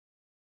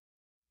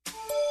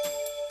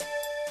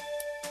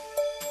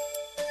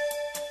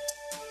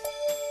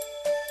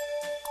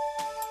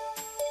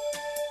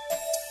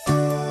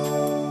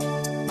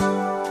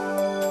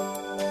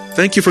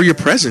Thank you for your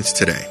presence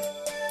today.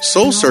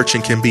 Soul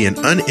searching can be an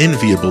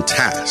unenviable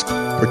task,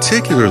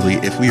 particularly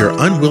if we are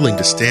unwilling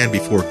to stand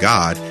before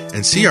God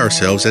and see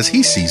ourselves as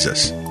He sees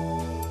us.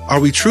 Are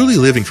we truly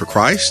living for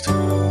Christ?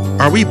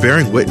 Are we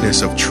bearing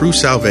witness of true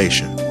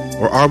salvation?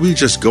 Or are we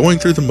just going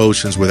through the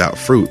motions without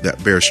fruit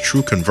that bears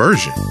true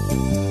conversion?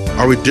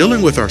 Are we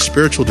dealing with our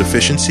spiritual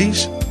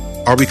deficiencies?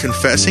 Are we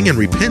confessing and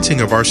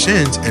repenting of our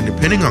sins and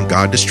depending on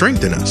God to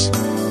strengthen us?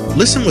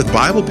 Listen with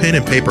Bible, pen,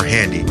 and paper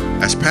handy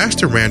as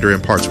Pastor Rander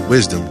imparts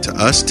wisdom to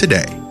us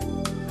today.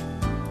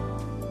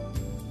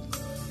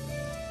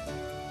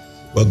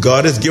 Well,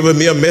 God has given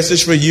me a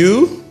message for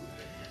you,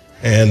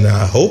 and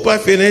I hope I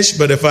finish,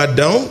 but if I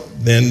don't,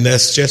 then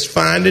that's just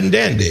fine and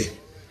dandy.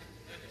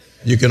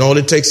 You can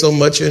only take so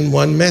much in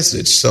one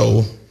message,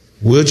 so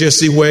we'll just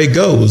see where it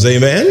goes.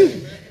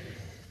 Amen?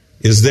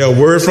 Is there a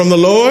word from the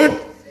Lord?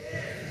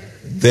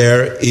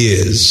 There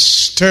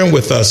is. Turn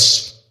with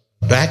us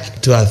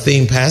back to our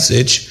theme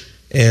passage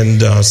in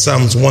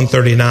Psalms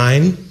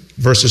 139,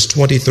 verses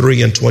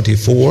 23 and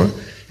 24,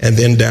 and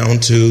then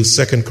down to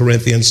 2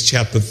 Corinthians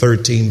chapter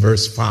 13,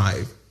 verse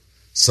 5.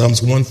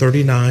 Psalms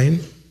 139,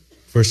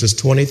 verses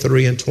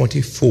 23 and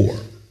 24,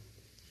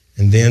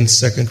 and then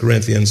 2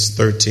 Corinthians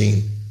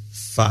 13,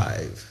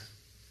 5.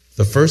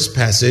 The first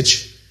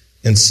passage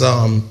in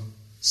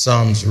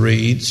Psalms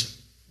reads,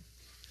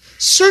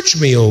 "Search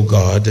me, O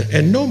God,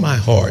 and know my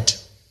heart.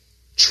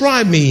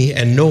 Try me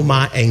and know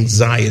my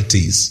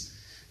anxieties,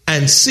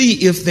 and see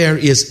if there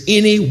is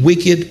any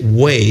wicked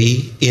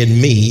way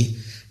in me,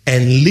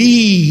 and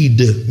lead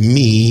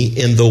me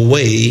in the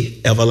way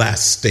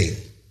everlasting."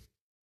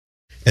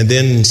 And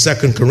then in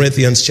 2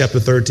 Corinthians chapter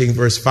 13,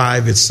 verse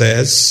 5, it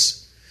says,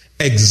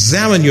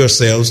 "Examine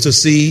yourselves to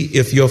see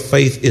if your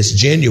faith is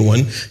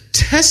genuine.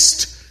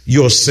 Test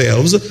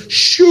yourselves.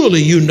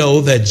 Surely you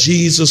know that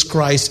Jesus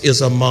Christ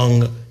is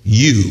among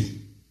you.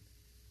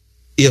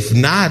 If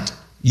not,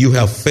 you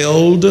have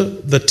failed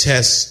the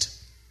test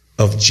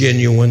of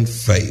genuine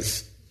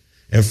faith."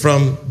 And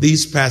from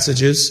these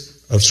passages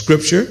of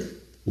Scripture,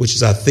 which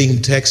is our theme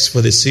text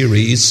for this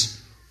series,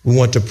 we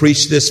want to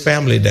preach this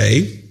Family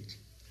Day,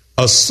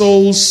 a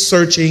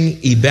soul-searching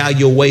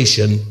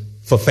evaluation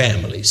for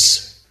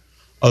families.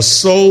 A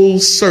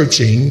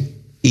soul-searching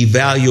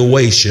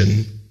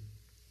evaluation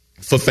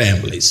for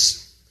families.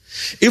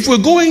 If we're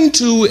going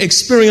to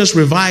experience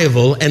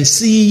revival and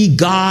see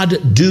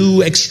God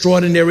do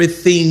extraordinary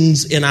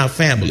things in our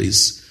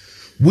families,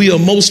 we are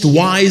most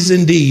wise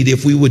indeed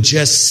if we would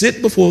just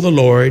sit before the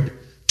Lord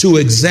to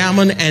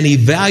examine and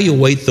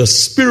evaluate the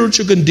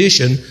spiritual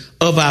condition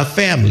of our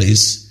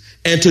families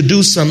and to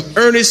do some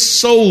earnest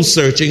soul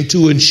searching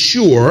to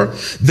ensure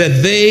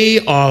that they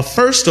are,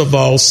 first of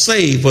all,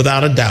 saved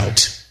without a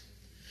doubt.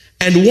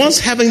 And once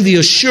having the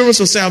assurance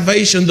of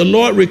salvation, the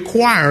Lord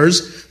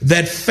requires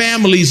that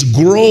families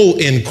grow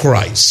in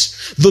Christ.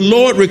 The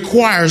Lord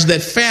requires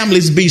that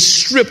families be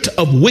stripped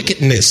of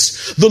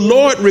wickedness. The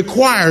Lord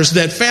requires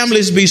that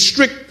families be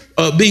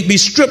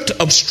stripped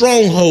of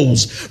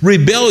strongholds,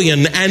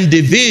 rebellion, and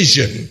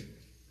division.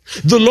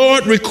 The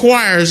Lord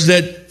requires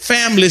that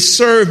families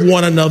serve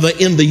one another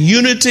in the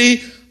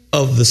unity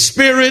of the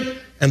Spirit,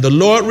 and the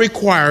Lord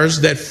requires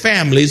that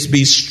families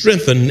be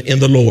strengthened in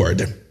the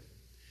Lord.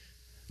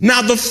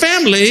 Now, the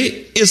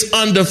family is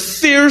under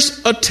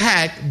fierce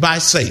attack by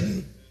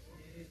Satan.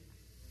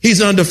 He's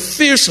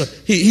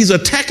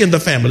attacking the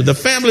family. The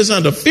family is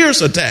under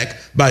fierce attack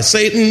by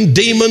Satan,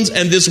 demons,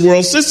 and this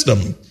world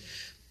system.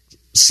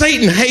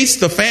 Satan hates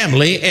the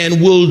family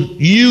and will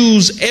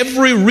use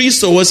every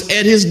resource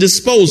at his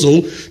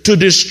disposal to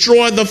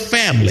destroy the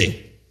family.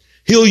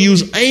 He'll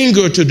use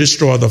anger to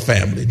destroy the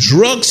family,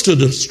 drugs to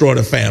destroy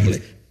the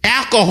family,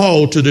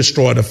 alcohol to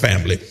destroy the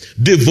family,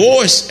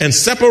 divorce and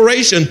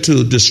separation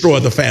to destroy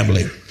the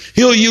family.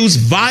 He'll use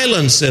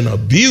violence and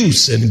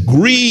abuse and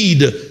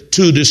greed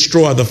to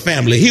destroy the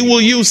family. He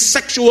will use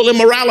sexual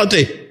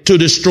immorality to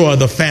destroy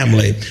the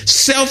family,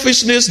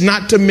 selfishness,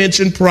 not to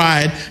mention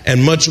pride,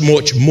 and much,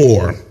 much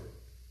more.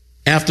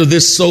 After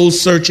this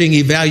soul-searching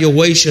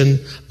evaluation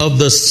of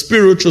the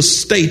spiritual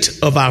state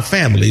of our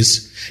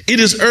families,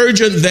 it is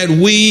urgent that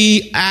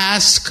we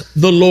ask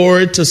the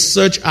Lord to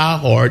search our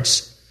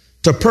hearts,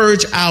 to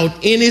purge out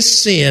any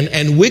sin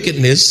and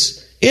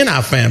wickedness in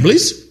our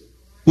families,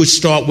 which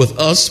start with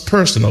us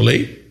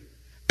personally.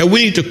 And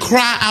we need to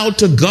cry out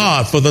to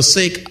God for the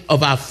sake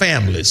of our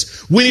families.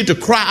 We need to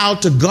cry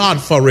out to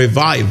God for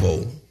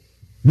revival.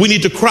 We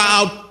need to cry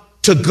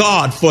out to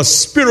God for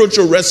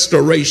spiritual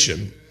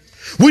restoration.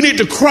 We need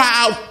to cry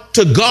out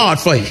to God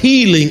for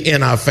healing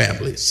in our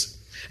families.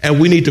 And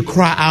we need to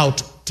cry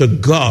out to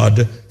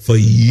God for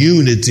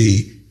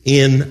unity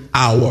in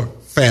our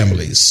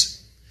families.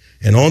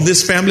 And on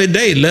this Family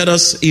Day, let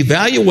us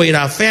evaluate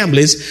our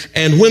families.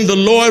 And when the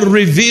Lord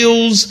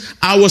reveals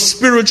our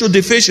spiritual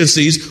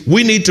deficiencies,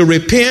 we need to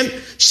repent,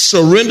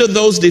 surrender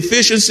those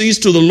deficiencies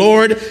to the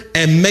Lord,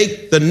 and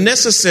make the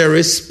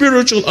necessary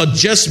spiritual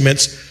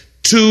adjustments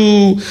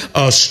to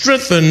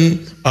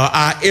strengthen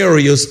our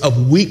areas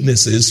of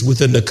weaknesses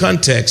within the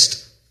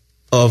context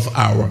of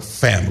our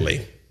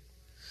family.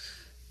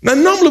 Now,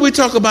 normally we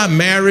talk about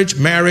marriage,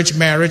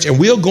 and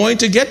we're going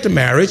to get to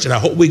marriage, and I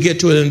hope we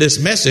get to it in this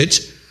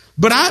message.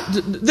 But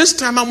this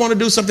time I want to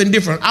do something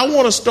different. I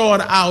want to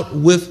start out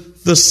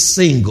with the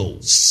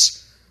singles.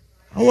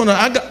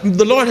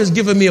 The Lord has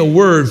given me a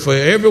word for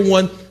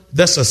everyone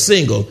that's a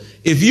single.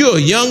 If you're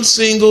a young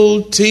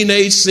single,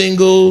 teenage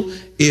single,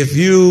 if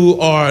you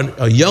are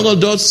a young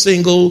adult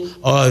single,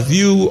 or if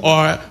you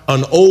are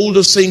an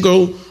older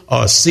single,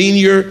 or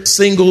senior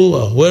single,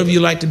 or whatever you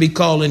like to be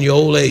called in your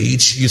old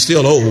age, you're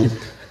still old.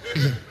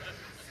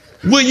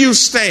 Will you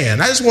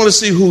stand? I just want to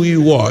see who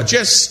you are.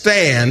 Just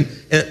stand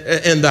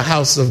in the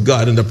house of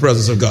God, in the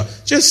presence of God.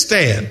 Just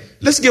stand.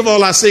 Let's give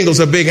all our singles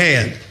a big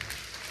hand.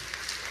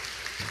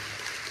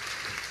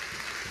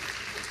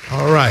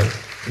 All right.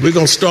 We're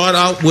going to start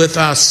out with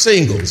our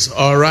singles,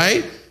 all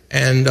right?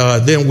 And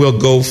then we'll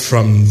go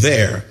from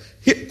there.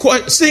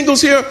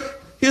 Singles here,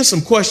 here's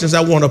some questions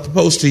I want to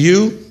propose to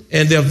you.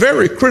 And they're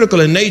very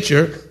critical in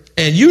nature,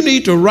 and you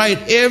need to write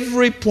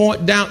every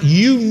point down.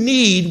 You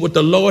need what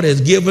the Lord has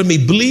given me.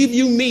 Believe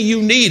you me,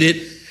 you need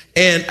it,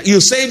 and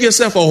you'll save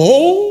yourself a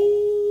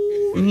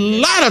whole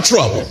lot of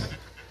trouble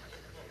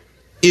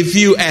if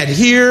you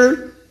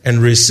adhere and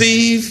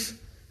receive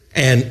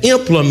and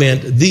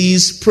implement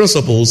these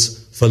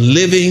principles for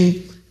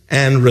living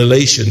and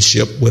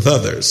relationship with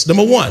others.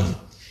 Number one,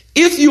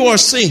 if you are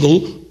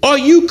single, are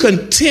you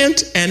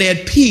content and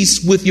at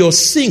peace with your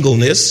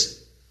singleness?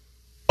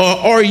 Or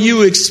are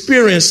you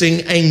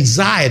experiencing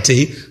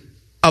anxiety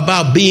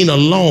about being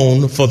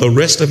alone for the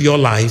rest of your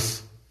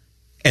life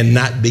and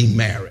not being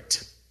married?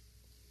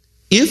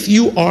 If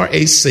you are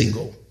a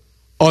single,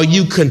 are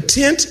you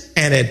content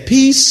and at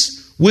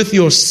peace with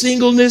your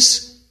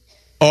singleness?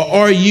 Or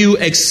are you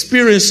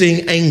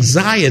experiencing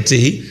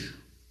anxiety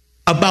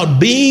about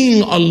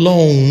being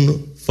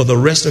alone for the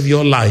rest of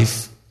your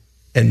life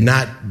and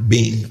not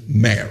being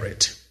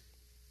married?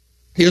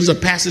 Here's a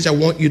passage I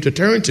want you to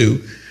turn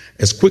to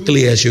as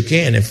quickly as you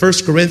can. In 1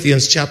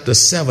 Corinthians chapter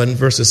 7,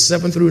 verses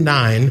 7 through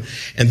 9,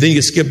 and then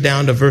you skip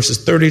down to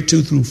verses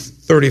 32 through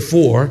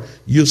 34,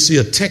 you'll see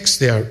a text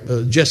there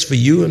just for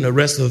you and the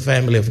rest of the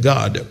family of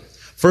God.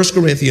 1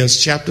 Corinthians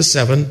chapter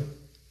 7,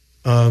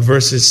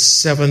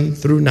 verses 7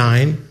 through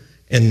 9,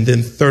 and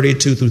then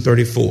 32 through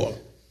 34.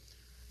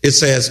 It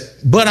says,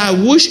 "But I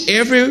wish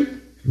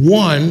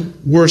everyone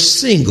were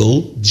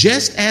single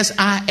just as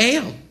I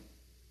am.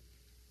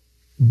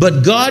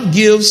 But God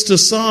gives to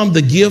some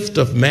the gift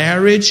of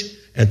marriage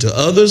and to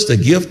others the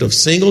gift of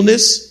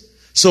singleness.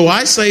 So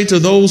I say to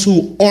those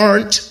who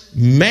aren't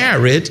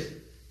married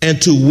and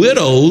to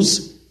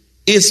widows,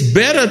 it's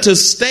better to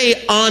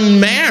stay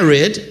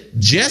unmarried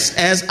just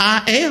as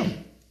I am.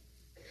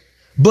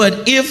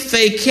 But if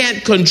they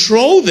can't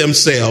control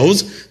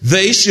themselves,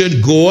 they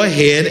should go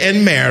ahead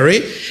and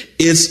marry.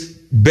 It's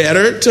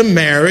better to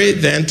marry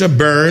than to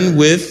burn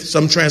with,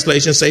 some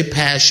translations say,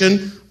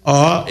 passion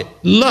or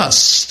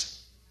lust."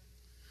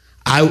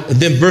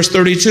 Then verse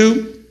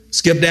 32,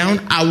 skip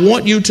down. "I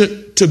want you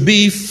to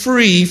be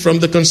free from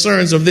the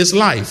concerns of this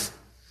life.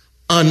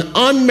 An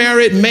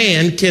unmarried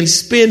man can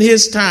spend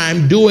his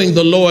time doing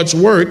the Lord's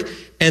work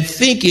and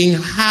thinking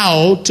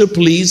how to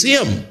please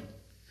him.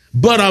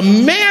 But a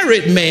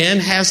married man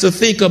has to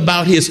think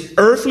about his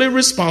earthly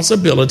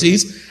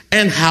responsibilities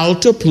and how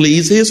to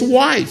please his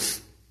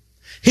wife.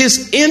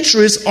 His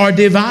interests are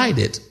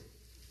divided.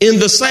 In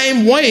the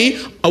same way,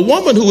 a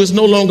woman who is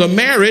no longer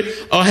married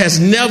or has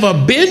never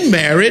been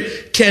married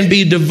can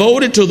be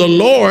devoted to the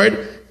Lord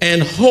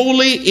and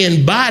holy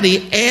in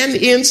body and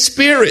in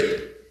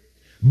spirit.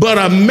 But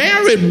a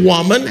married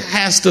woman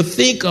has to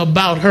think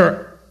about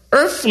her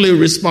earthly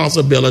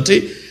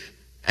responsibility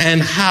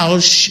and how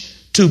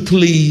to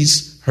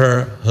please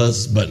her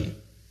husband."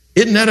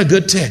 Isn't that a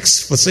good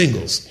text for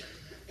singles?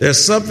 There's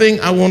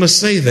something I want to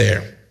say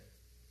there.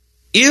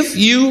 If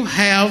you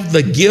have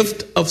the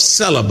gift of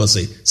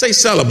celibacy, say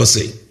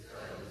celibacy.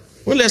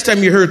 When last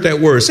time you heard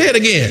that word? Say it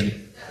again.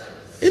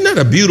 Isn't that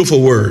a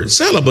beautiful word?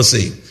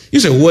 Celibacy.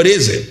 You say, what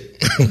is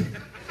it?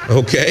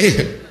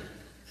 Okay.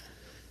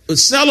 But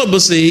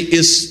celibacy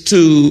is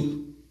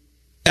to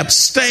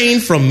abstain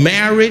from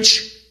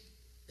marriage,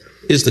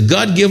 is the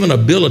God-given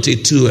ability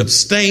to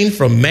abstain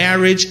from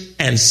marriage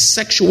and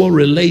sexual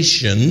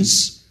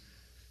relations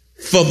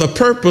for the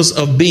purpose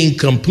of being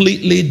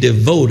completely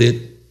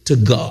devoted to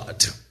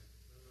God.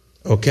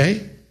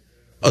 Okay?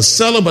 A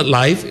celibate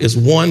life is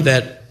one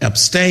that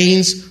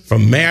abstains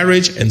from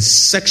marriage and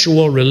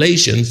sexual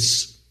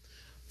relations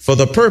for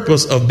the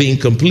purpose of being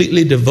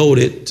completely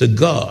devoted to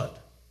God.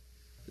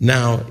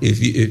 Now, if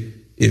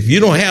you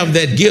don't have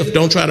that gift,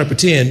 don't try to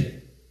pretend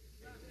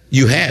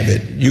you have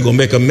it. You're going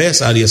to make a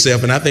mess out of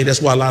yourself. And I think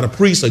that's why a lot of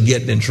priests are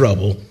getting in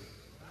trouble,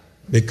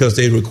 because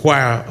they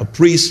require a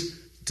priest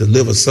to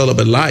live a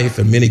celibate life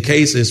in many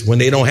cases when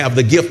they don't have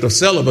the gift of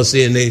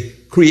celibacy, and they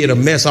create a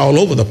mess all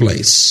over the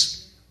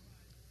place.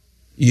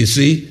 You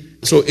see?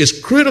 So it's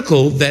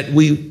critical that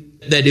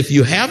if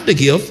you have the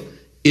gift,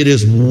 it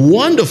is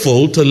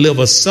wonderful to live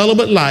a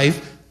celibate life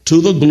to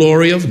the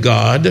glory of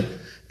God,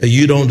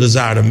 You don't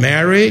desire to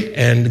marry,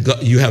 and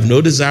you have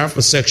no desire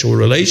for sexual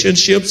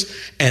relationships,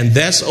 and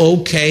that's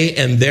okay,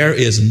 and there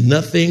is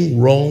nothing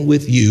wrong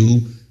with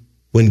you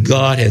when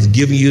God has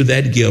given you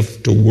that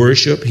gift to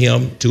worship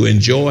him, to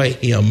enjoy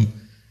him,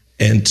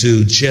 and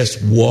to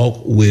just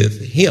walk with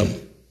him.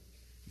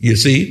 You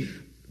see,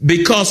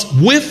 because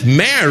with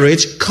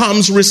marriage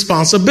comes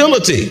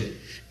responsibility.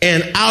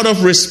 And out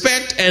of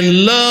respect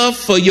and love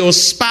for your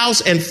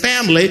spouse and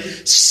family,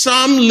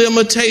 some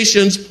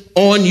limitations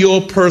on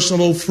your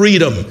personal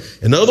freedom.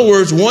 In other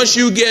words, once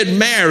you get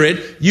married,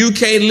 you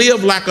can't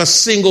live like a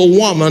single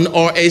woman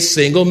or a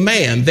single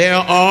man. There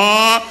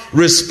are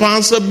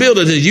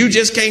responsibilities. You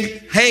just can't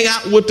hang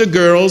out with the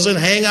girls and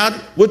hang out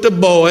with the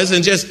boys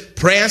and just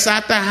prance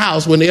out the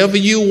house whenever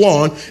you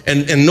want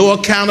and no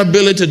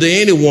accountability to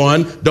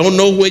anyone. Don't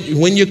know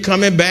when you're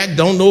coming back.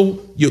 Don't know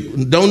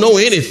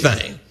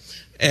anything.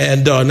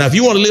 And now, if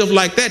you want to live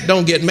like that,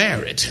 don't get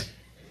married.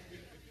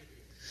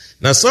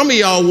 Now, some of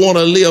y'all want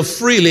to live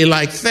freely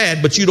like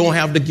that, but you don't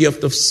have the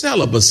gift of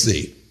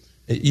celibacy.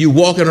 You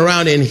walking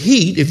around in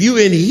heat. If you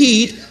in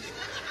heat,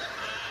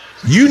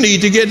 you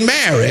need to get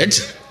married.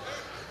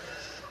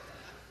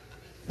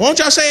 Won't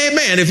y'all say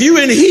amen? If you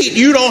in heat,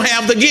 you don't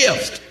have the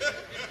gift.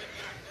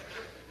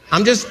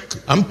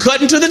 I'm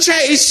cutting to the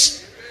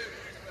chase.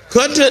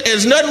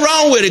 There's nothing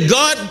wrong with it.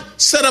 God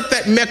set up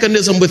that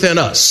mechanism within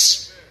us.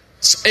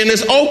 And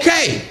it's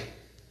okay.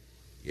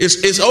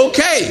 It's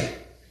okay.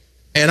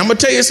 And I'm going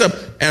to tell you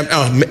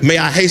something. May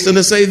I hasten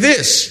to say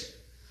this.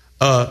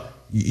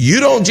 You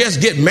don't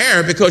just get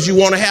married because you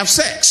want to have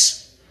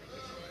sex.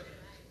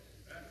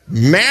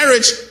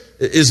 Marriage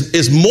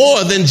is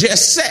more than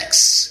just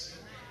sex.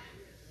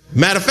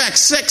 Matter of fact,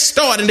 sex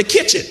starts in the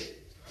kitchen.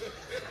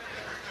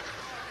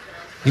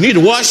 You need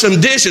to wash some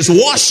dishes.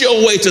 Wash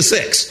your way to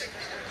sex.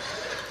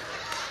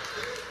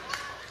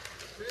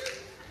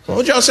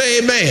 Won't y'all say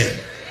amen?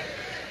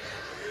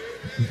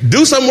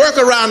 Do some work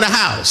around the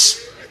house.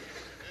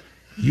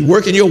 You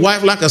working your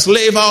wife like a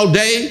slave all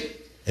day,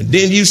 and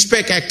then you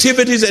spec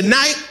activities at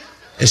night,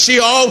 and she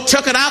all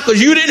tuck it out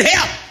because you didn't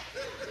help.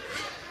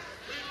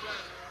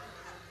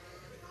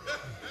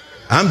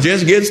 I'm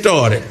just getting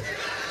started.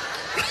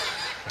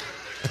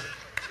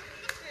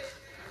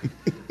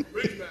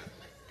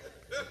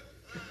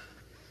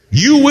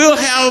 You will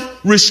have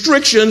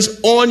restrictions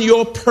on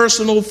your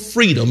personal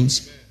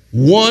freedoms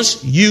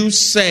once you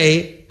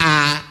say,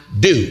 I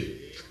do.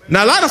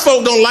 Now, a lot of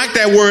folk don't like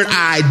that word,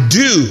 I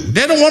do.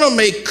 They don't want to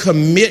make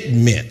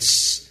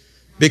commitments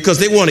because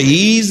they want to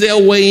ease their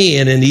way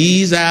in and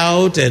ease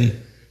out, and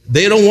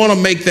they don't want to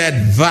make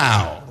that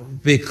vow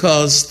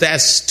because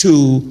that's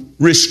too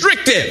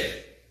restrictive.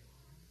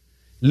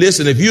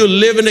 Listen, if you're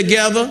living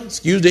together,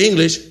 excuse the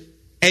English,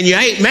 and you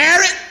ain't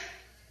married,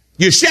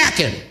 you're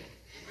shacking.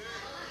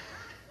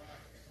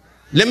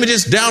 Let me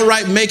just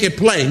downright make it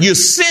plain. You're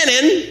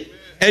sinning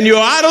and you're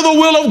out of the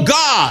will of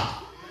God.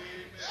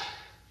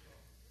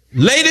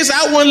 Ladies,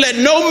 I wouldn't let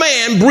no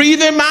man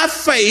breathe in my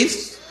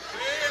face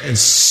and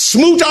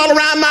smooch all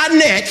around my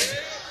neck,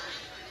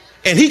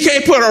 and he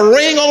can't put a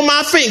ring on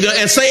my finger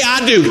and say,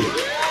 I do.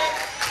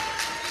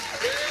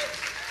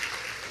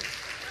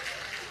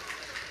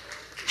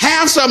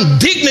 Have some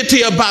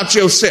dignity about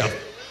yourself.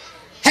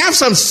 Have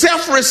some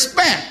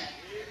self-respect.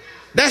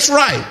 That's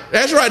right.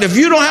 That's right. If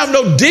you don't have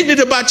no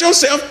dignity about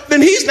yourself,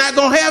 then he's not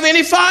going to have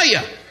any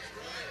fire.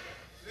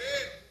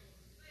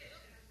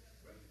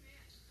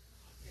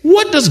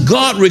 What does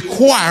God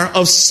require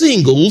of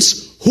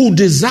singles who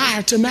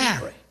desire to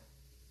marry?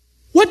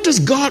 What does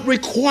God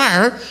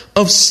require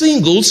of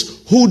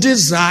singles who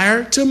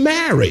desire to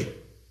marry?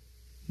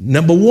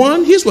 Number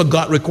one, here's what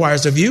God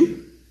requires of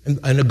you.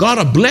 And God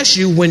will bless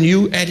you when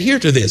you adhere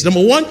to this.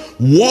 Number one,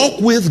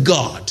 walk with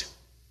God.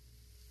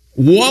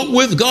 Walk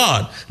with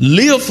God.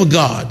 Live for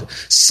God.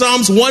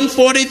 Psalms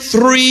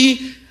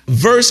 143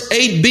 verse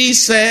 8b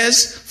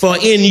says, for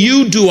in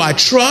you do I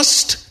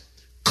trust.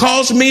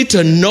 Cause me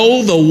to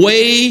know the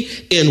way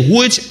in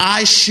which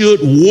I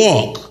should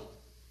walk.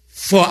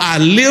 For I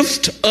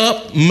lift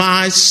up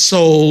my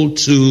soul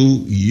to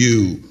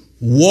you.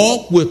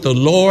 Walk with the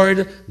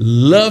Lord.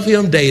 Love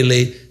him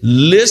daily.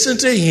 Listen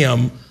to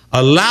him.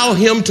 Allow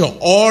him to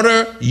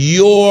order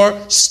your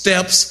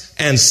steps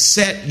and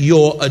set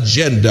your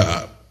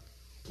agenda.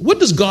 What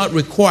does God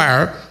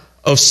require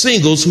of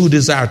singles who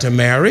desire to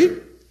marry?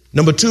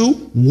 Number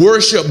two,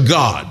 worship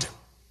God.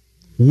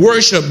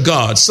 Worship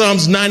God.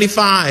 Psalms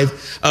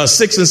 95,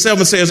 6 and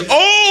 7 says,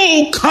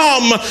 oh,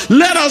 come,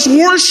 let us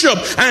worship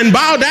and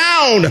bow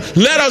down.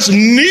 Let us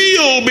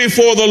kneel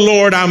before the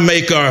Lord our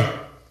Maker.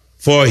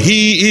 For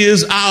he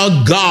is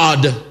our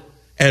God,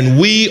 and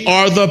we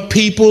are the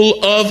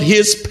people of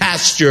his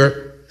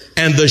pasture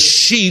and the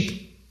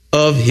sheep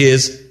of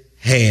his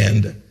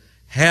hand.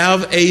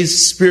 Have a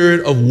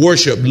spirit of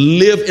worship.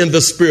 Live in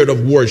the spirit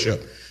of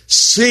worship.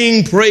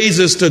 Sing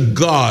praises to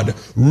God.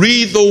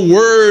 Read the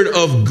word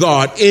of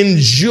God.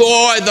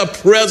 Enjoy the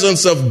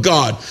presence of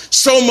God.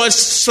 So much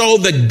so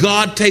that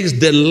God takes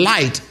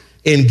delight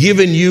in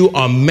giving you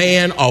a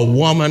man or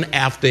woman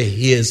after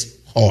his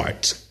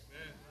heart.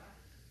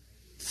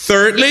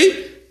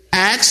 Thirdly,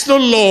 ask the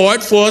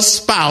Lord for a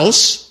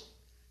spouse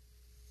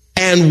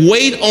and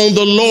wait on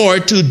the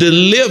Lord to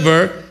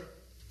deliver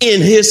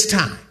in his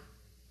time.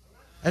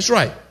 That's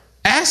right.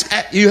 Ask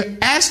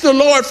the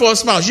Lord for a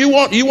spouse. You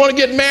want to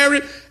get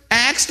married?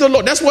 Ask the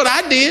Lord. That's what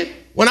I did.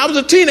 When I was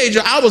a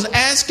teenager, I was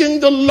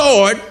asking the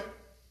Lord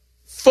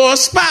for a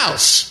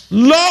spouse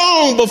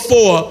long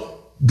before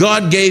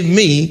God gave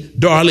me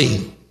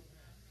Darlene.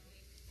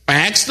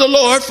 Ask the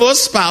Lord for a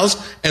spouse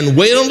and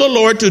wait on the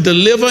Lord to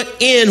deliver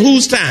in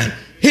whose time?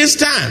 His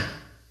time.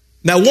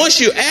 Now, once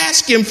you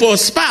ask him for a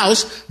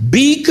spouse,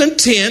 be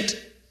content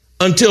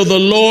until the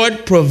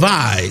Lord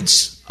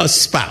provides a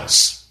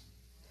spouse,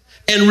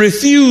 and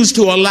refuse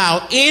to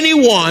allow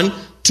anyone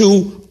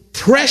to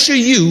pressure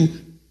you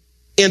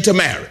into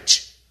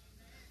marriage.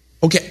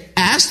 Okay,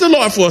 ask the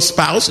Lord for a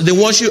spouse. Then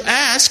once you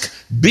ask,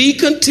 be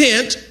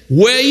content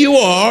where you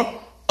are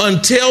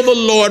until the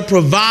Lord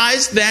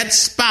provides that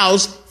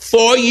spouse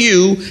for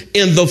you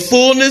in the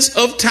fullness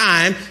of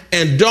time.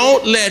 And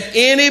don't let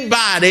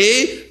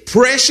anybody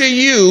pressure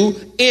you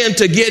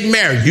into getting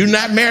married. You're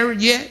not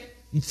married yet?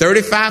 You're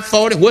 35,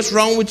 40. What's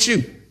wrong with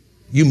you?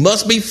 You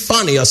must be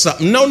funny or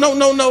something. No.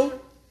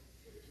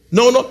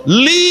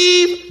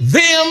 Leave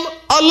them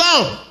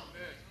alone.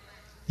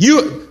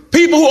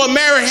 People who are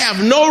married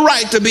have no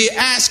right to be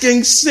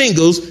asking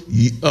singles,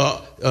 when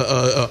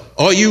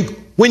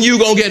you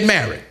gonna get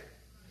married?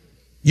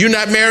 You're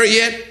not married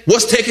yet?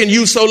 What's taking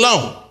you so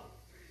long?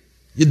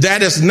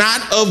 That is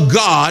not of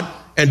God.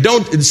 And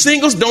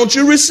singles, don't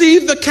you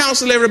receive the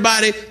counsel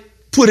everybody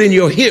put in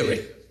your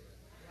hearing.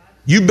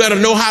 You better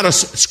know how to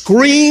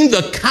screen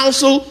the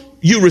counsel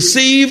you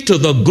receive to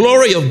the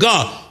glory of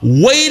God.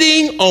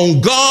 Waiting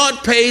on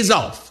God pays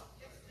off.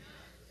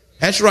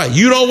 That's right.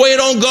 You don't wait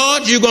on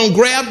God, you're going to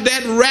grab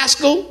that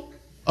rascal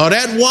or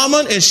that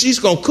woman and she's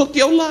going to cook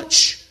your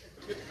lunch.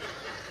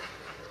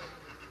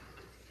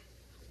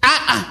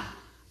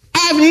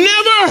 I've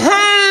never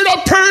heard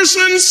a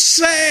person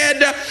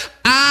said,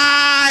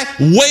 I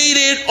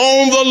waited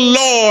on the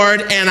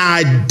Lord and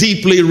I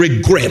deeply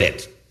regret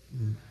it.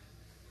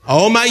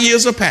 All my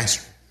years of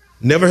pastoring,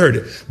 never heard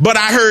it. But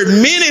I heard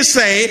many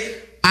say,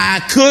 I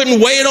couldn't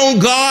wait on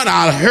God.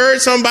 I heard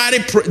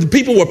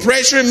people were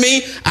pressuring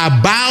me.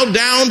 I bowed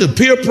down to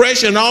peer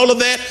pressure and all of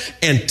that.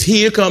 And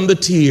here come the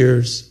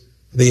tears,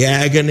 the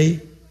agony,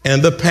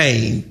 and the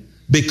pain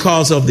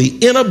because of the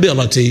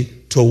inability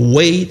to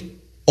wait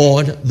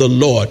on the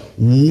Lord.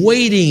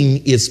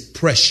 Waiting is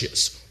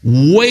precious.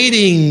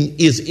 Waiting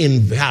is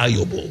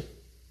invaluable.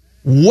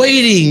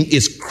 Waiting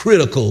is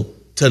critical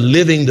to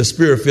living the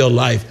Spirit-filled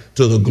life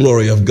to the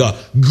glory of God.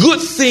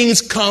 Good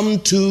things come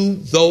to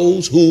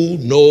those who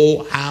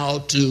know how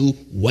to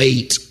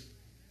wait.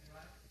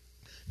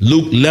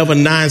 Luke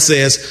 11:9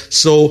 says,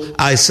 so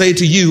I say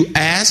to you,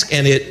 ask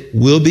and it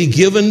will be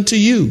given to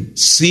you.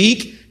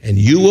 Seek and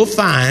you will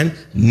find.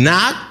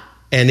 Knock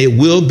and it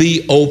will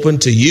be open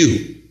to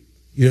you.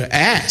 You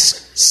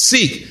ask,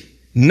 seek,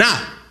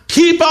 knock.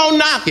 Keep on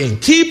knocking.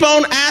 Keep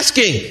on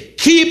asking.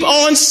 Keep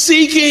on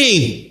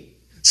seeking.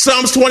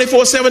 Psalms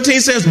 24:17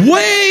 says,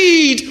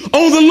 wait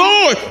on the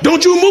Lord.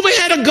 Don't you move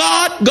ahead of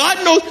God.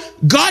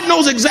 God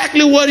knows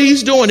exactly what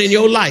he's doing in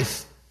your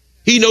life.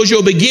 He knows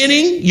your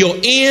beginning, your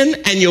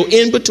end, and your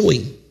in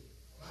between.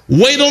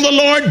 Wait on the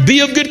Lord,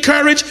 be of good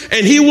courage,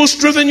 and he will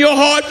strengthen your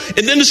heart.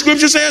 And then the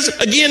scripture says,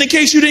 again, in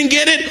case you didn't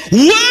get it,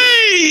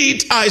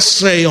 wait, I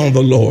say, on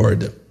the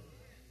Lord.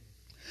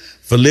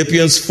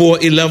 Philippians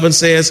 4:11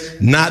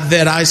 says, not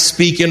that I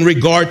speak in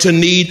regard to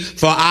need,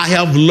 for I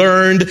have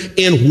learned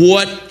in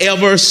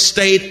whatever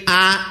state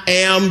I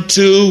am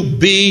to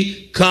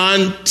be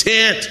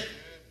content.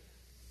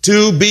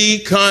 To be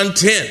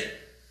content.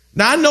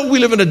 Now, I know we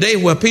live in a day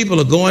where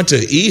people are going to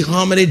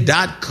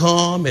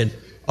eharmony.com and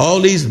all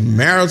these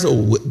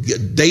marital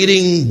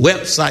dating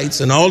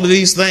websites and all of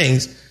these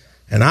things.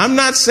 And I'm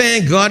not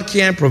saying God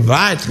can't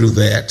provide through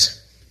that,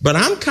 but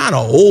I'm kind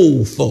of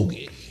old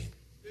fogey.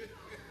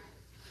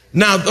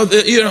 Now,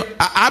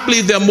 I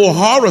believe there are more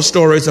horror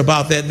stories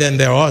about that than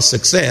there are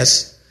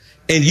success.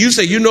 And you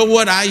say, you know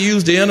what? I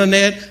use the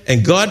internet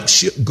and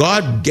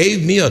God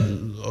gave me a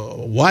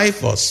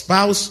wife or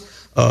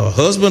spouse, a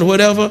husband,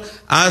 whatever.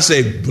 I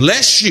say,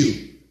 bless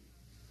you.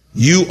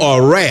 You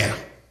are rare.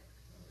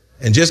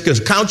 And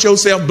just count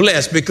yourself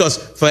blessed, because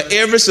for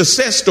every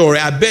success story,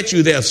 I bet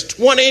you there's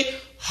 20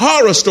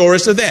 horror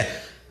stories to that.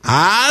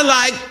 I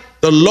like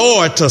the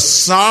Lord to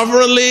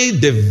sovereignly,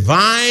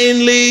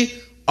 divinely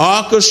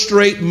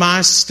orchestrate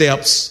my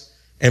steps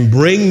and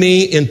bring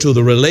me into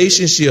the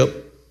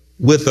relationship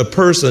with the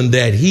person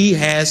that he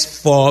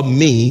has for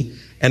me.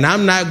 And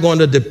I'm not going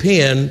to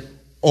depend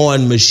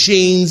on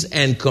machines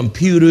and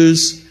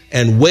computers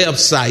and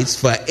websites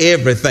for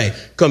everything.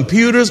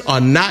 Computers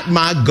are not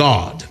my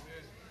God.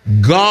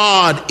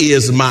 God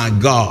is my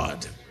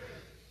God.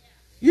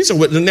 You say,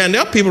 well, now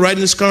there are people right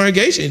in this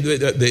congregation.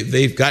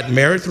 They've gotten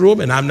married through them,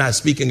 and I'm not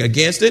speaking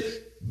against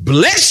it.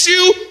 Bless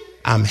you.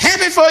 I'm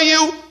happy for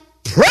you.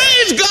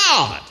 Praise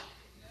God.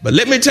 But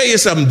let me tell you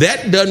something.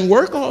 That doesn't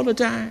work all the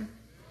time.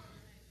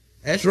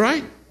 That's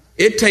right.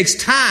 It takes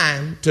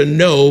time to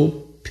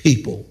know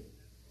people.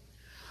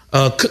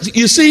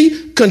 You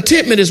see,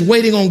 contentment is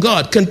waiting on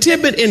God.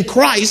 Contentment in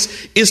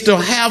Christ is to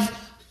have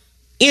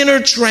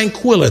inner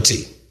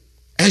tranquility.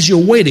 As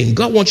you're waiting,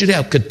 God wants you to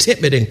have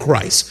contentment in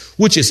Christ,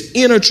 which is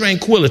inner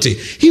tranquility.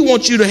 He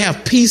wants you to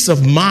have peace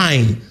of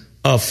mind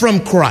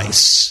from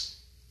Christ.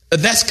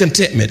 That's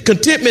contentment.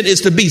 Contentment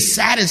is to be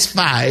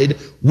satisfied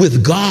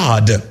with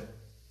God.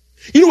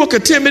 You know what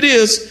contentment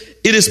is?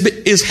 It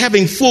is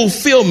having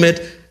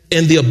fulfillment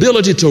and the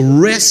ability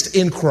to rest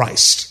in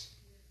Christ.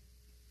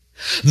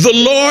 The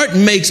Lord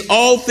makes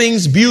all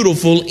things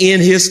beautiful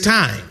in his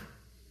time.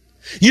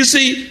 You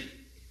see,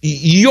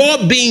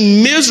 you're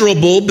being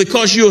miserable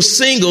because you're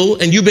single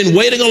and you've been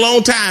waiting a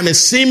long time and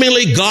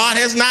seemingly God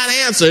has not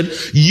answered.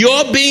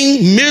 Your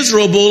being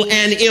miserable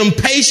and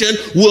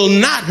impatient will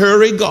not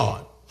hurry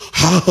God.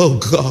 Oh,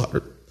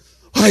 God,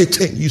 why it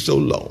take you so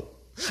long?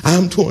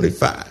 I'm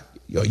 25.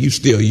 You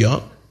still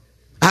young.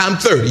 I'm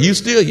 30. You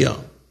still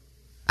young.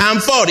 I'm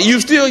 40. You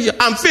still young.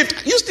 I'm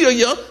 50. You still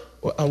young.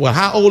 Well,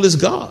 how old is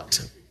God?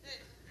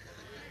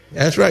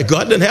 That's right.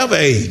 God doesn't have an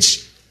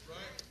age.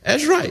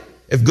 That's right.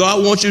 If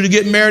God wants you to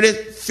get married at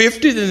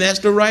 50, then that's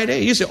the right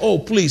age. You say, oh,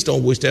 please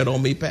don't wish that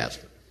on me,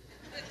 Pastor.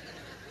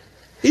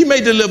 He may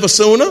deliver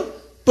sooner,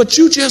 but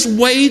you just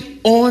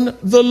wait on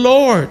the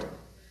Lord.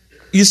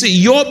 You see,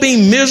 your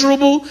being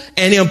miserable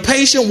and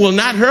impatient will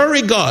not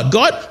hurry God.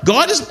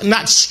 God is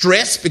not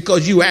stressed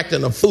because you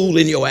acting a fool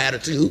in your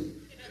attitude,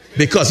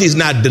 because he's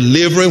not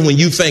delivering when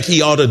you think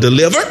he ought to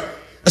deliver.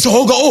 And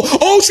so,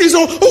 she's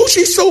so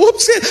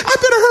upset. I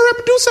better hurry up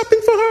and do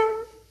something for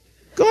her.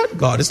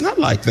 God is not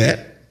like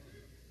that.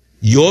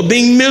 Your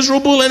being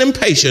miserable and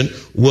impatient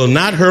will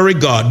not hurry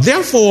God.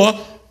 Therefore,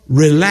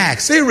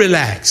 relax. Say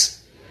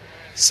relax.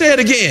 Say it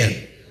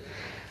again.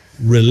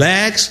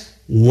 Relax,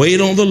 wait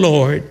on the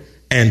Lord,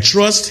 and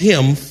trust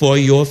him for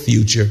your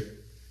future.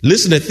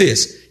 Listen to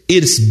this.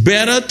 It's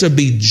better to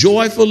be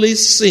joyfully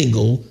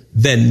single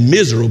than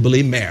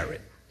miserably married.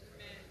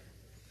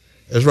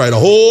 That's right. A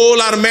whole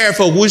lot of married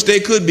folk wish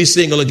they could be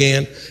single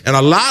again. And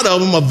a lot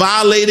of them are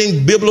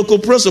violating biblical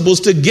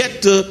principles to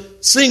get to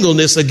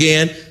singleness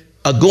again,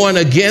 going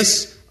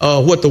against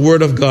what the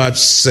Word of God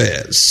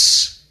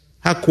says.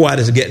 How quiet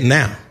is it getting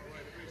now?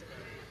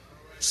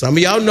 Some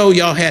of y'all know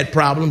y'all had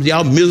problems.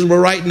 Y'all miserable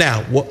right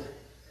now.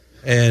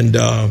 And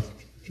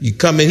you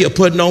come in here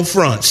putting on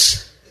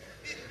fronts.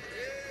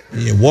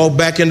 You go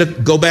back in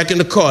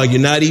the car. You're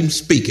not even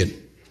speaking.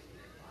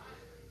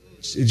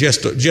 It's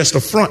just a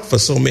front for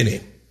so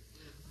many.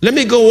 Let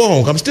me go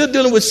on. I'm still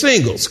dealing with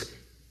singles.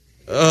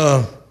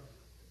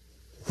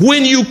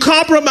 When you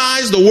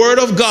compromise the Word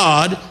of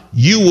God,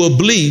 you will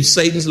believe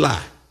Satan's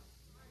lie.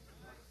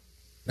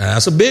 Now,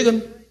 that's a big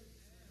one.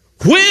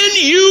 When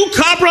you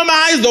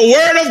compromise the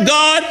Word of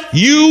God,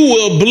 you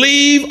will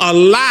believe a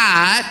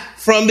lie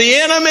from the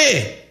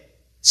enemy.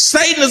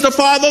 Satan is the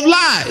father of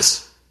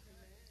lies.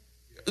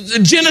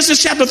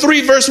 Genesis chapter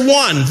 3, verse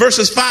 1,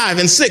 verses 5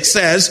 and 6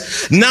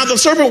 says, now the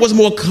serpent was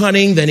more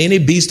cunning than any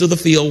beast of the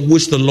field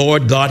which the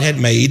Lord God had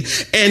made.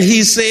 And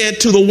he said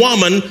to the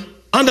woman,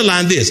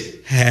 underline this,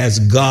 has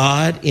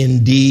God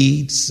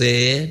indeed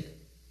said?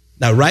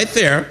 Now, right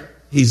there,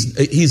 he's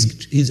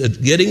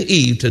getting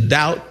Eve to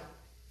doubt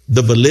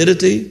the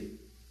validity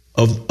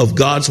of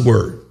God's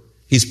word.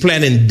 He's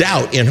planting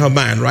doubt in her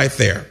mind right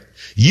there.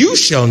 You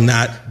shall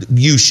not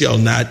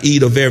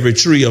eat of every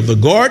tree of the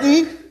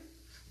garden.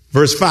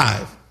 Verse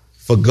 5,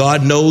 for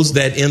God knows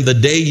that in the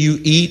day you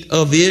eat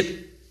of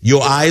it,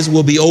 your eyes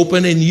will be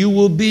open and you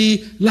will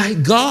be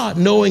like God,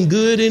 knowing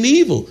good and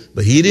evil.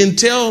 But he didn't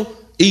tell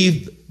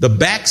Eve the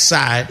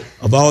backside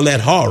of all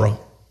that horror.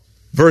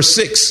 Verse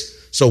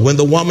 6, so when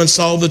the woman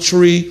saw the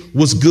tree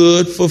was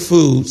good for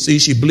food, see,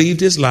 she believed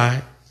his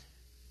lie,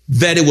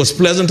 that it was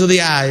pleasant to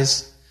the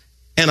eyes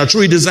and a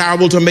tree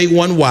desirable to make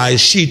one wise,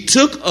 she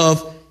took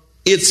of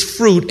its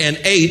fruit and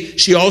ate.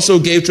 She also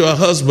gave to her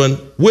husband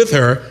with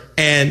her,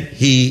 and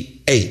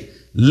he ate.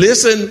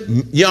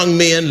 Listen, young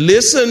men,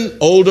 listen,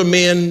 older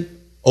men,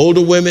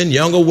 older women,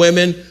 younger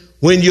women.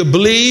 When you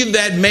believe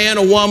that man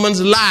or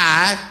woman's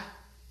lie,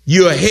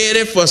 you're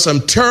headed for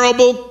some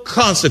terrible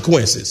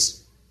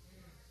consequences.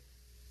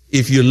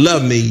 If you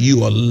love me, you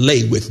will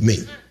lay with me.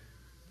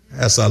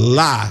 That's a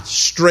lie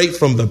straight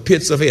from the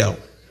pits of hell.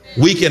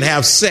 We can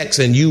have sex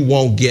and you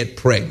won't get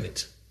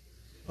pregnant.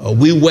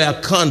 We wear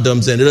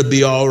condoms and it'll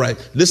be all right.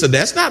 Listen,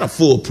 that's not a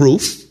full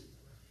proof.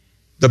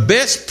 The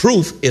best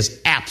proof is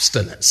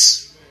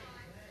abstinence.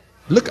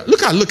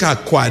 Look how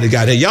quiet it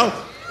got here. Y'all,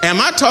 am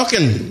I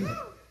talking,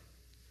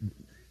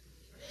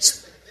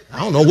 I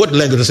don't know what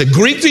language to say,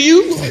 Greek to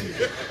you?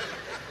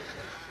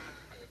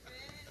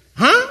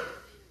 Huh?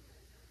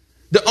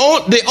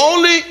 The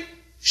only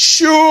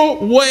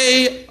sure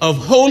way of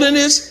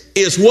holiness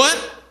is what?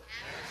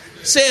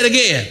 Say it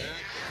again.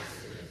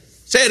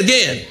 Say it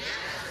again.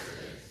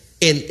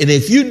 And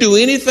if you do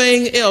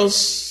anything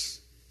else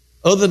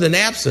other than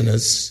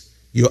abstinence,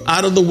 you're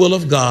out of the will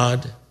of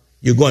God.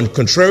 You're going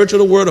contrary to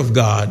the word of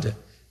God,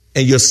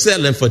 and you're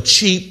settling for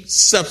cheap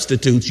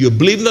substitutes. You're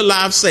believing the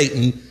lie of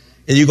Satan,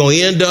 And you're going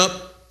to end up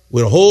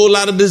with a whole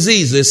lot of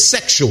diseases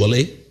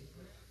sexually,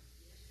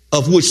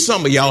 of which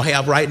some of y'all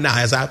have right now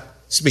as I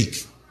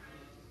speak.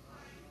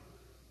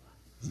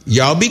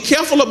 Y'all be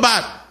careful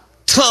about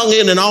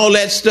tonguing and all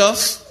that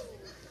stuff.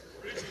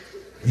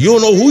 You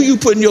don't know who you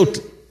putting your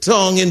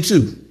tongue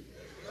into.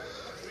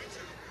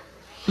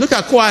 Look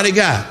how quiet it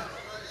got.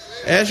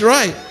 That's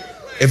right.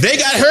 If they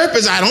got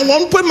herpes, I don't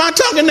want to put my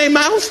tongue in their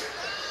mouth.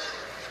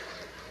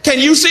 Can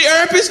you see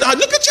herpes? Now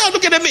look at y'all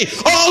looking at me.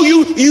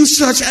 Oh, you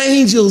such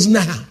angels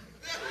now.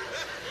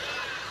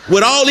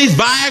 With all these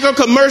Viagra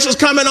commercials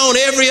coming on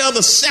every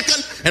other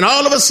second, and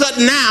all of a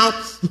sudden now, I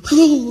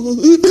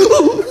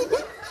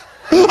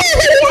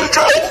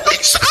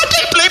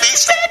can't believe he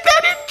said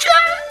that in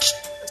church.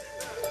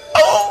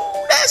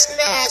 Oh, that's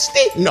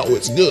nasty. No,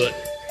 it's good.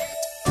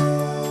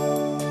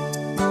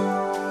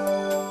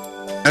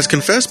 As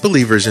confessed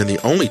believers in the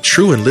only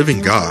true and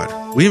living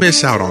God, we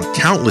miss out on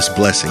countless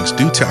blessings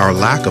due to our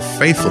lack of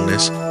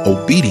faithfulness,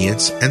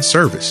 obedience, and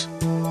service.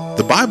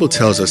 The Bible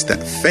tells us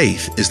that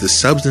faith is the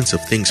substance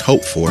of things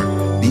hoped for,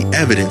 the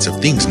evidence of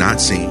things not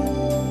seen.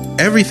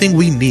 Everything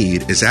we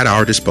need is at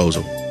our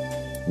disposal.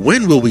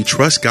 When will we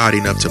trust God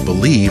enough to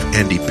believe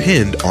and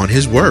depend on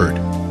His Word?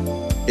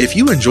 If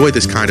you enjoy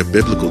this kind of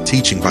biblical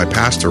teaching by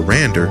Pastor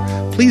Rander,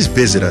 please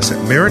visit us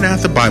at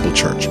Maranatha Bible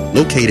Church,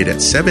 located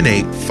at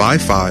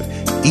 7855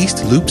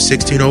 East Loop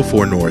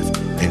 1604 North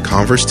in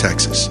Converse,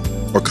 Texas,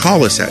 or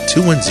call us at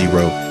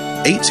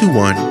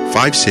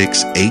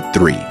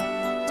 210-821-5683.